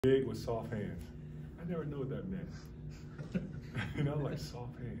Big with soft hands. I never knew what that meant. You know, like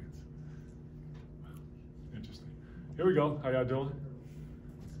soft hands. Interesting. Here we go. How y'all doing?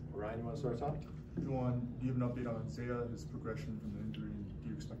 Ryan, you want to start us off? Juwan, do you have an update on Isaiah, his progression from the injury, and do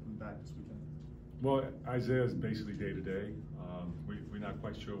you expect him back this weekend? Well, Isaiah is basically day to day. We're not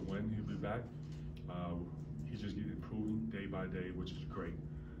quite sure when he'll be back. He's just getting improving day by day, which is great.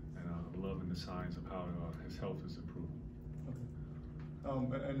 And I'm loving the signs of how his health is improving.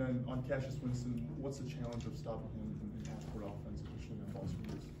 Okay. And then on Cassius Winston, what's the challenge of stopping him in half-court offense, especially on ball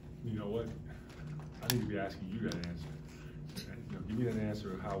screens? You know what? I need to be asking you that answer. You know, give me that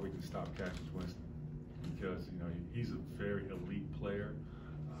answer of how we can stop Cassius Winston, because you know he's a very elite player,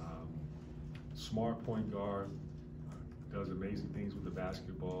 smart point guard, does amazing things with the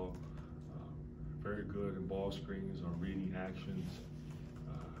basketball, very good in ball screens, on reading actions.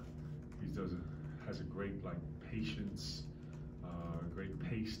 Has a great patience, great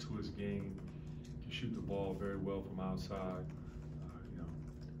pace to his game. Can shoot the ball very well from outside. You know,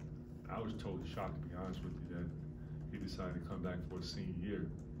 I was totally shocked, to be honest with you, that he decided to come back for his senior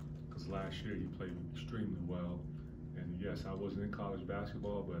year, because last year he played extremely well. And yes, I wasn't in college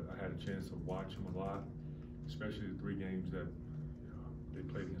basketball, but I had a chance to watch him a lot, especially the 3 games that they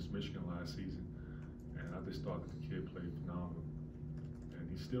played against Michigan last season. And I just thought that the kid played phenomenal. And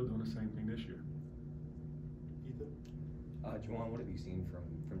he's still doing the same thing this year. Ethan? Juwan, what have you seen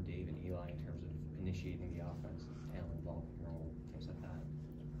from Dave and Eli in terms of initiating the offense, handling ball, roll, things like that?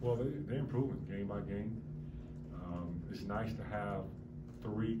 Well, they're improving game by game. It's nice to have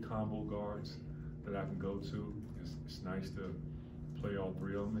 3 combo guards that I can go to. It's nice to play all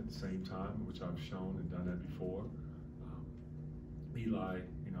 3 of them at the same time, which I've shown and done that before. Eli,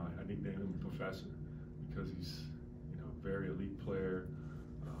 you know, I nicknamed him Professor because he's, you know, a very elite player,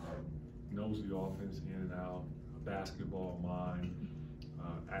 knows the offense in and out, a basketball mind,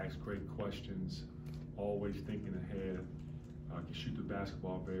 asks great questions, always thinking ahead, can shoot the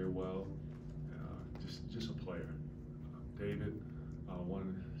basketball very well, just a player. David, one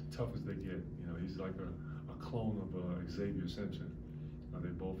of the toughest they get. You know, he's like a clone of Xavier Simpson. They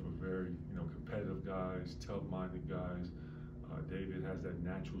both are very, you know, competitive guys, tough-minded guys. David has that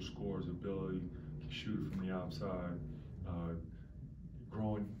natural scorer's ability, can shoot it from the outside,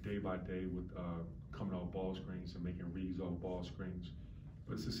 growing day by day with coming off ball screens and making reads off ball screens.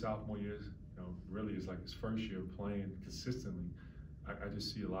 But it's his sophomore year, you know, really it's like his first year playing consistently. I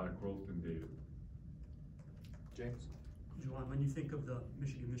just see a lot of growth in David. James? Juwan, when you think of the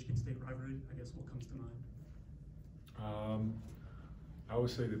Michigan State rivalry, I guess what comes to mind? I would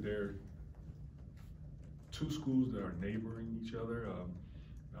say that they're 2 schools that are neighboring each other.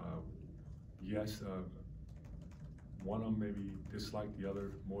 Yes, one of them maybe disliked the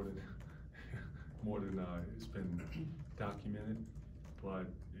other more than it's been documented, but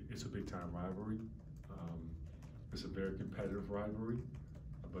it's a big-time rivalry. It's a very competitive rivalry,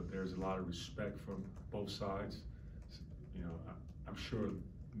 but there's a lot of respect from both sides. You know, I'm sure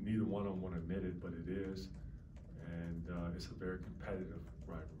neither one of them want to admit it, but it is, and it's a very competitive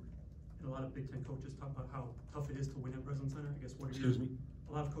rivalry. And a lot of Big Ten coaches talk about how tough it is to win at Breslin Center. I guess what are Excuse me?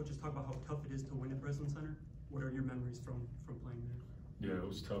 A lot of coaches talk about how tough it is to win at Breslin Center. What are your memories from playing there? Yeah, it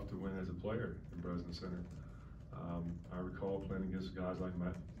was tough to win as a player in Breslin Center. I recall playing against guys like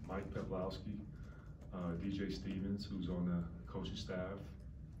Mike Peplowski, DJ Stevens, who's on the coaching staff.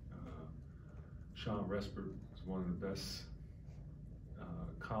 Sean Respert is one of the best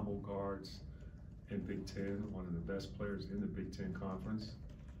combo guards in Big Ten, one of the best players in the Big Ten Conference.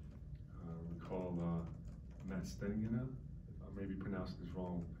 Recall Matt Stenigina, I may be pronouncing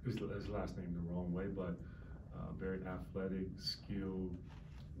his last name the wrong way, but very athletic, skilled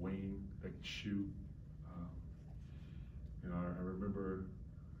wing that can shoot. You know, I remember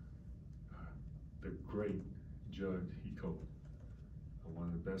the great Judd Heacoat, one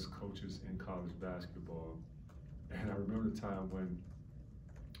of the best coaches in college basketball. And I remember the time when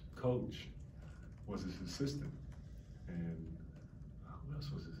Coach was his assistant, and who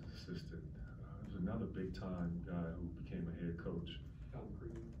else was his assistant? There was another big-time guy who became a head coach.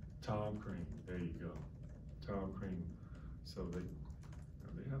 Tom Crean. There you go, Tom Crean. So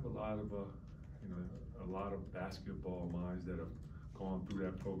they have a lot of a lot of basketball minds that have gone through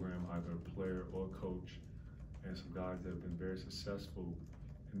that program, either a player or a coach, and some guys that have been very successful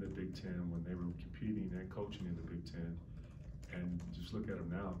in the Big Ten when they were competing and coaching in the Big Ten. And just look at them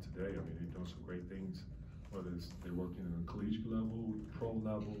now today. I mean, they're doing some great things, whether it's they're working at a collegiate level, pro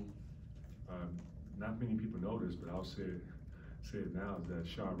level. Not many people know this, but I'll say it now, is that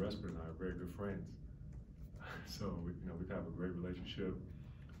Sean Respert and I are very good friends. So, you know, we have a great relationship,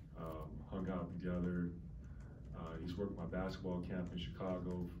 hung out together, He's worked my basketball camp in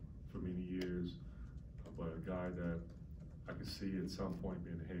Chicago for many years, but a guy that I could see at some point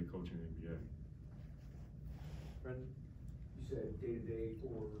being the head coach in the NBA. Brendan? You said day-to-day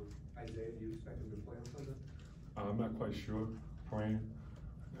for Isaiah, do you expect him to play on Sunday? I'm not quite sure, praying.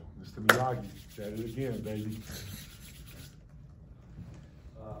 Mr. Miyagi, at it again, baby.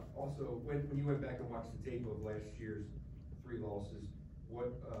 Also, when you went back and watched the tape of last year's 3 losses,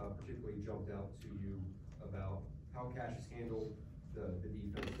 what particularly jumped out to you about how Cassius handled the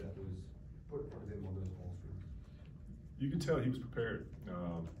defense that was put in front of him on those ball screens? You can tell he was prepared,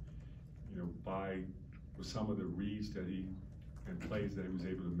 with some of the reads that and plays that he was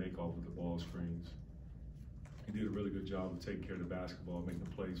able to make off of the ball screens. He did a really good job of taking care of the basketball, making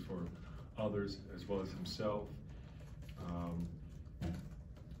plays for others as well as himself.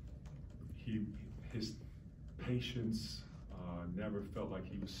 His patience never felt like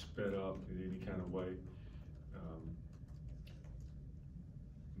he was sped up in any kind of way.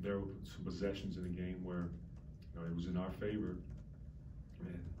 There were some possessions in the game where it was in our favor,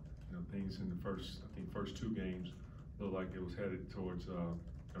 and things in the first 2 games looked like it was headed towards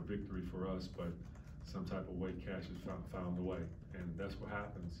a victory for us, but some type of way Cassius found a way, and that's what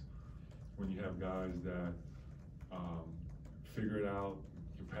happens when you have guys that figure it out,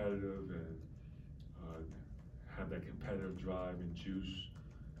 competitive, and have that competitive drive and juice.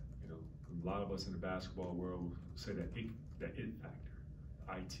 A lot of us in the basketball world say that it factor,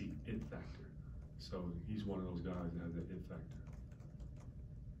 it factor. So he's one of those guys that has that it factor.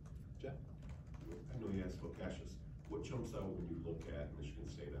 Jeff? I know you asked about Cassius. What jumps out when you look at Michigan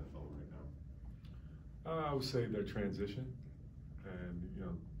State on film right now? I would say their transition, and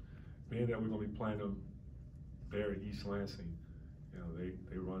being that we're going to be playing them there in East Lansing,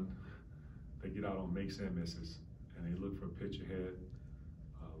 they get out on makes and misses, and they look for a pitch ahead,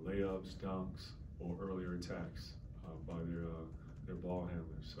 layups, dunks, or earlier attacks by their ball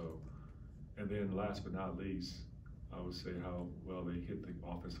handlers. So, and then last but not least, I would say how well they hit the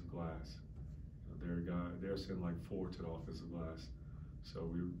offensive glass. They're sending like 4 to the offensive glass. So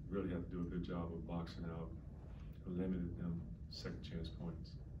we really have to do a good job of boxing out and limiting them second chance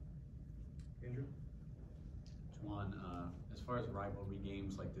points. Andrew? Juwan, as far as rivalry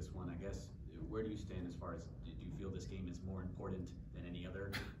games like this one, I guess, where do you stand as far as, do you feel this game is more important than any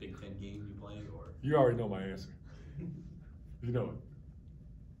other Big Ten game you play, or? You already know my answer. You know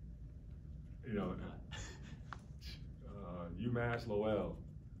it. UMass Lowell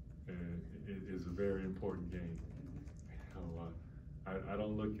is a very important game. I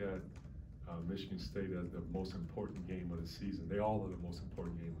don't look at Michigan State as the most important game of the season. They all are the most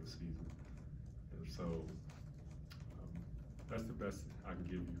important game of the season. And so that's the best I can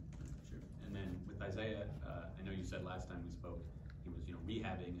give you. Sure. And then with Isaiah, I know you said last time we spoke, he was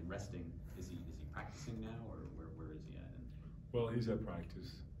rehabbing and resting. Is he practicing now, or where is he at? Well, he's at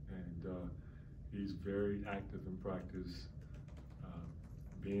practice, and he's very active in practice,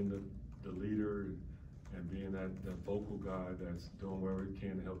 being the leader and being that vocal guy that's doing whatever he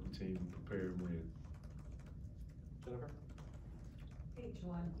can to help the team prepare and win. Jennifer? Hey,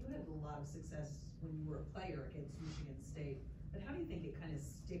 Juwan, you had a lot of success when you were a player against Michigan State, but how do you think it kind of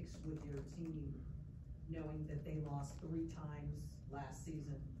sticks with your team, knowing that they lost 3 times last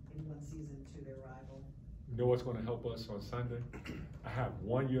season in one season to their rival? You know what's going to help us on Sunday? I have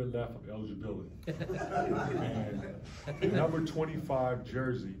 1 year left of eligibility. And the number 25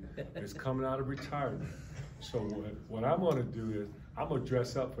 jersey is coming out of retirement. So what I'm going to do is I'm going to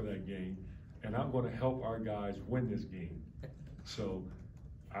dress up for that game, and I'm going to help our guys win this game. So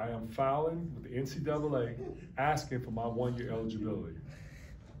I am filing with the NCAA asking for my 1 year eligibility.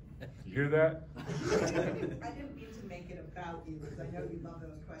 You hear that? I didn't mean to make it about you, because I know you love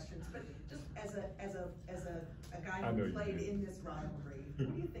those questions, but just as a guy I know who you played do. in this rivalry,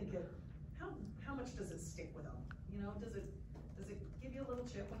 what do you think how much does it stick with them? Does it give you a little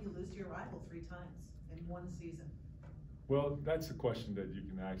chip when you lose to your rival 3 times in one season? Well, that's a question that you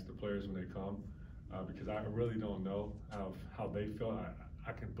can ask the players when they come, because I really don't know how they felt.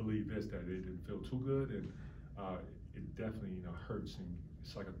 I can believe this, that they didn't feel too good, and it definitely hurts, and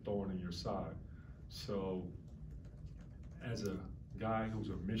it's like a thorn in your side. So as a guy who's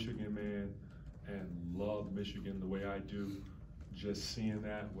a Michigan man and loved Michigan the way I do, just seeing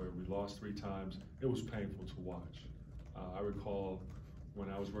that where we lost 3 times, it was painful to watch. I recall when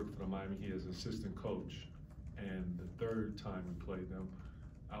I was working for the Miami Heat as assistant coach, and the 3rd time we played them,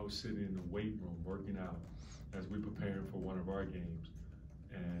 I was sitting in the weight room working out as we preparing for one of our games.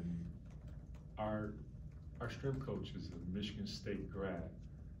 And our strength coach is a Michigan State grad,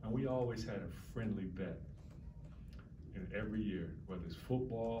 and we always had a friendly bet. And every year, whether it's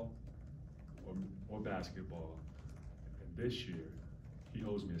football, or basketball. And this year, he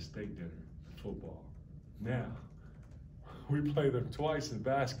owes me a steak dinner in football. Now, we play them twice in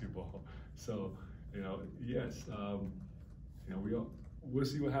basketball. So, you know, yes, you know, we'll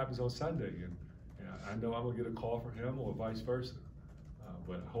see what happens on Sunday. And I know I'm gonna get a call from him or vice versa.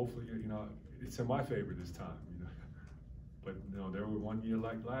 But hopefully, you know, it's in my favor this time. You know, but you know, there were 1 year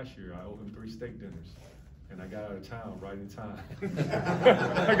like last year. I owed him 3 steak dinners, and I got out of town right in time.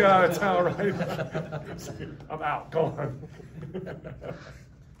 I got out of town right in time. I'm out. Go on.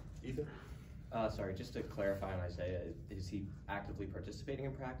 Ethan? Sorry, just to clarify on Isaiah, is he actively participating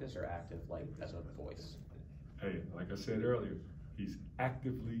in practice or active like as a voice? Hey, like I said earlier, he's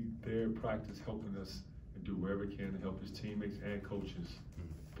actively there in practice, helping us and do wherever he can to help his teammates and coaches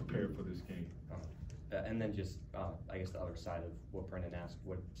prepare for this game. And then just, I guess the other side of what Brendan asked,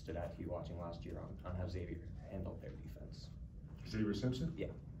 what stood out to you watching last year on how Xavier handled their defense? Xavier Simpson? Yeah.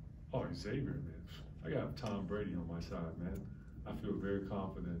 Oh, Xavier, man. I got Tom Brady on my side, man. I feel very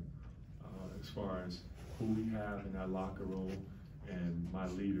confident as far as who we have in that locker room and my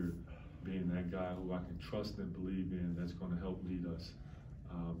leader being that guy who I can trust and believe in that's going to help lead us.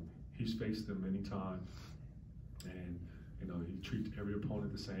 He's faced them many times, and you know, he treats every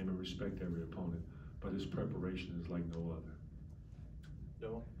opponent the same and respects every opponent, but his preparation is like no other.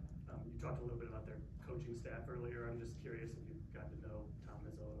 Noah? You talked a little bit about their coaching staff earlier. I'm just curious if you've gotten to know Tom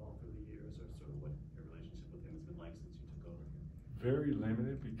Izzo at all through the years, or sort of what your relationship with him has been like since you took over here. Very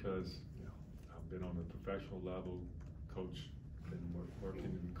limited because, you know, I've been on the professional level, coach, been working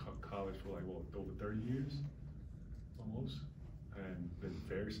in college for like, what, over 30 years, almost, and been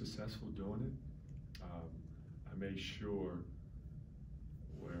very successful doing it. I made sure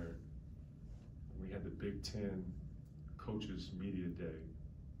where we had the Big Ten Coaches Media Day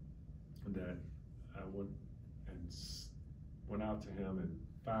that I went out to him and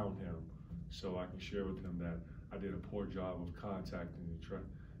found him so I can share with him that I did a poor job of contacting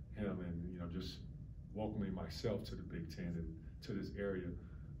him and, you know, just welcoming myself to the Big Ten and to this area.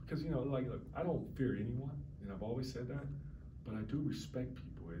 Because, you know, like, look, I don't fear anyone, and I've always said that, but I do respect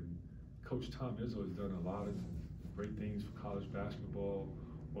people. And Coach Tom Izzo has done a lot of great things for college basketball,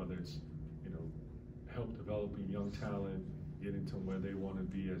 whether it's, you know, help developing young talent, getting to where they want to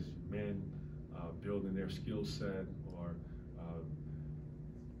be as men, building their skill set, or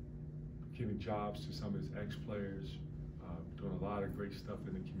giving jobs to some of his ex-players, doing a lot of great stuff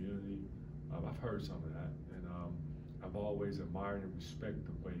in the community. I've heard some of that, and I've always admired and respected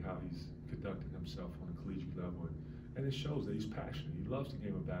the way how he's conducting himself on a collegiate level, and it shows that he's passionate. He loves the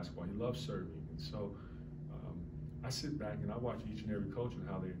game of basketball. He loves serving, and so I sit back and I watch each and every coach and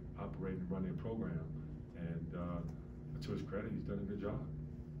how they operate and run their program, and to his credit, he's done a good job.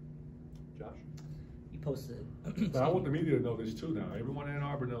 Josh? You posted. But I want the media to know this too now. Everyone in Ann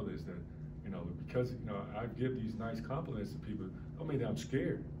Arbor know this, that, you know, because, you know, I give these nice compliments to people, don't mean that I'm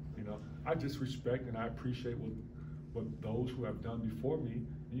scared. You know, I just respect and I appreciate what those who have done before me.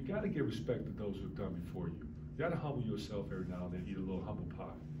 And you got to give respect to those who have done before you. You got to humble yourself every now and then, eat a little humble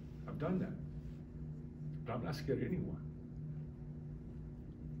pie. I've done that. But I'm not scared of anyone.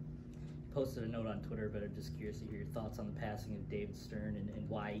 Posted a note on Twitter, but I'm just curious to hear your thoughts on the passing of David Stern and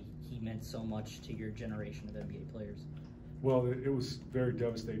why he meant so much to your generation of NBA players. Well, it was very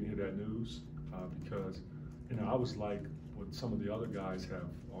devastating to hear that news because, you know, I was like what some of the other guys have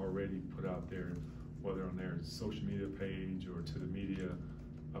already put out there, whether on their social media page or to the media,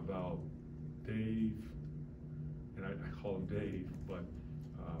 about Dave, and I call him Dave, but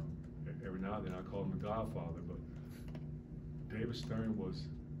every now and then I call him the Godfather, but David Stern was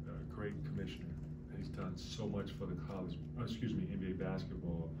a great commissioner. He's done so much for the NBA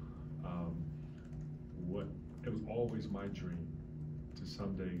basketball. It was always my dream to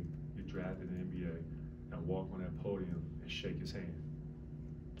someday get drafted in the NBA and walk on that podium and shake his hand.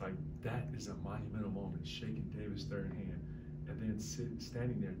 Like, that is a monumental moment, shaking David Stern's hand, and then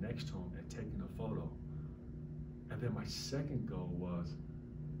standing there next to him and taking a photo. And then my second goal was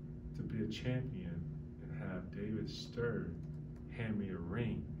to be a champion and have David Stern hand me a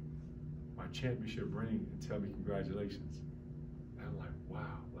ring, my championship ring, and tell me congratulations. And I'm like,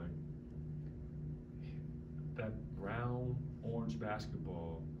 wow, like, that brown orange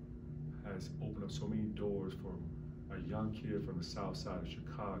basketball has opened up so many doors for a young kid from the south side of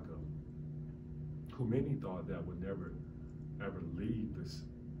Chicago, who many thought that would never ever leave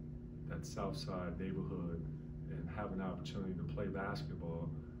that south side neighborhood and have an opportunity to play basketball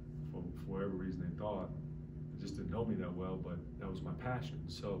for whatever reason they thought. They just didn't know me that well, but that was my passion.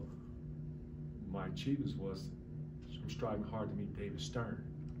 So my achievements was I'm striving hard to meet David Stern,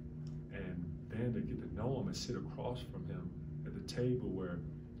 and then to get to know him and sit across from him at the table where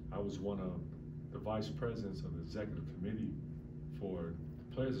I was one of the vice presidents of the executive committee for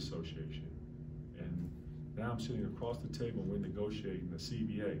the Players Association. And now I'm sitting across the table and we're negotiating the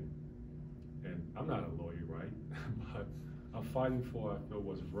CBA. And I'm not a lawyer, right? But I'm fighting for, I feel,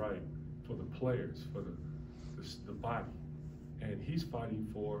 what's right for the players, for the body. And he's fighting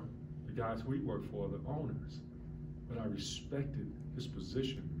for the guys we work for, the owners. But I respected his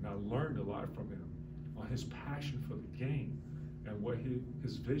position, and I learned a lot from him on his passion for the game and what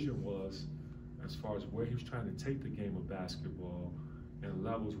his vision was as far as where he was trying to take the game of basketball and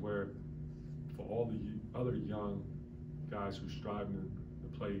levels where, for all the other young guys who are striving to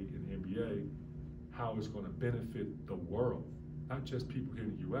play in the NBA, how it's going to benefit the world, not just people here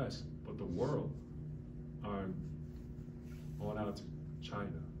in the U.S., but the world. Going out to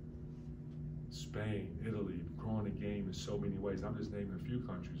China, Spain, Italy, growing the game in so many ways. I'm just naming a few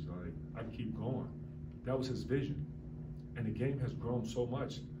countries. Like, I can keep going. That was his vision. And the game has grown so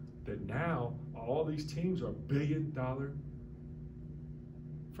much that now all these teams are billion-dollar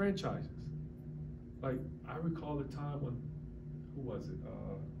franchises. Like, I recall the time when, who was it?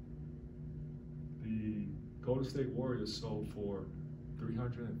 The Golden State Warriors sold for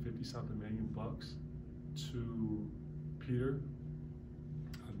 $350-something million to Peter,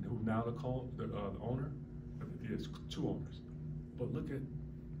 who now the owner. It's two owners. But look at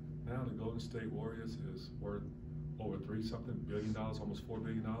now, the Golden State Warriors is worth over $3-something billion, almost $4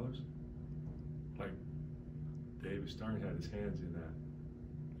 billion. Like, David Stern had his hands in that.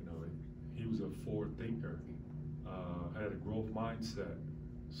 You know, he was a forward thinker, had a growth mindset.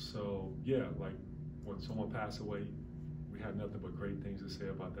 So yeah, like when someone passed away, we have nothing but great things to say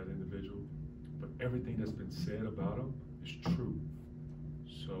about that individual. But everything that's been said about him is true.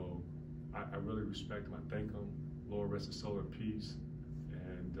 So I really respect him. I thank him. Lord rest his soul in peace.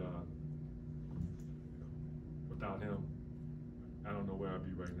 And without him, I don't know where I'd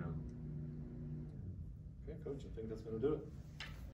be right now. Okay, Coach, I think that's going to do it.